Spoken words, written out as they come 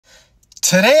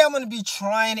Today I'm going to be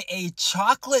trying a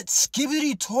chocolate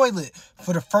Skibidi toilet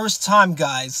for the first time,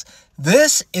 guys.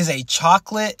 This is a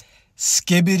chocolate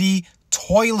Skibidi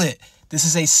toilet. This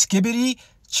is a Skibidi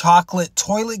chocolate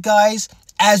toilet, guys.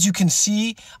 As you can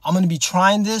see, I'm going to be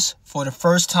trying this for the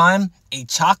first time. A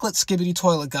chocolate Skibidi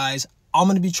toilet, guys. I'm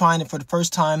going to be trying it for the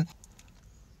first time.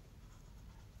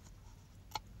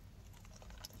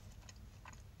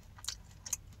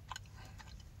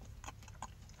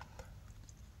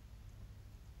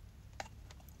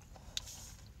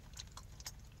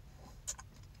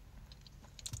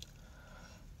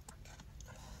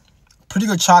 Pretty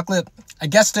good chocolate. I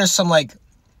guess there's some like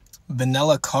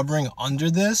vanilla covering under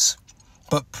this,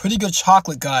 but pretty good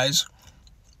chocolate, guys.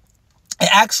 It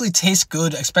actually tastes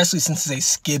good, especially since it's a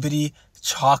Skibidi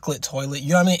chocolate toilet.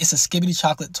 You know what I mean? It's a Skibidi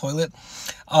chocolate toilet.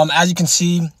 As you can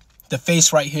see, the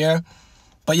face right here.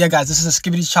 But yeah, guys, this is a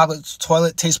Skibidi chocolate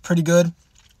toilet. Tastes pretty good.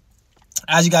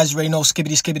 As you guys already know,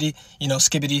 Skibidi, you know,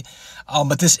 Skibidi.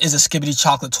 But this is a Skibidi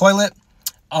chocolate toilet.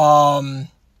 I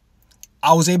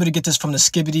was able to get this from the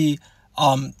Skibidi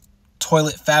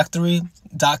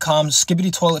toiletfactory.com.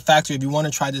 Skibidi Toilet Factory. If you want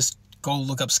to try this, go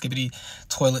look up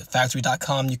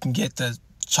skibiditoiletfactory.com. You can get the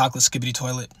chocolate Skibidi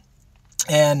toilet.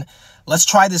 And let's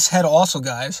try this head also,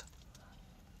 guys.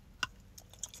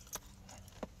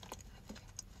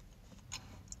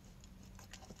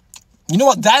 You know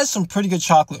what? That is some pretty good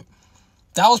chocolate.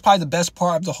 That was probably the best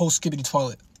part of the whole Skibidi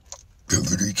toilet.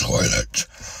 Skibidi toilet.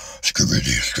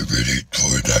 Skibidi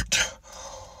toilet.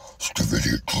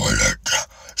 Skibidi toilet.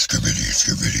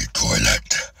 Skibidi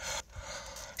toilet.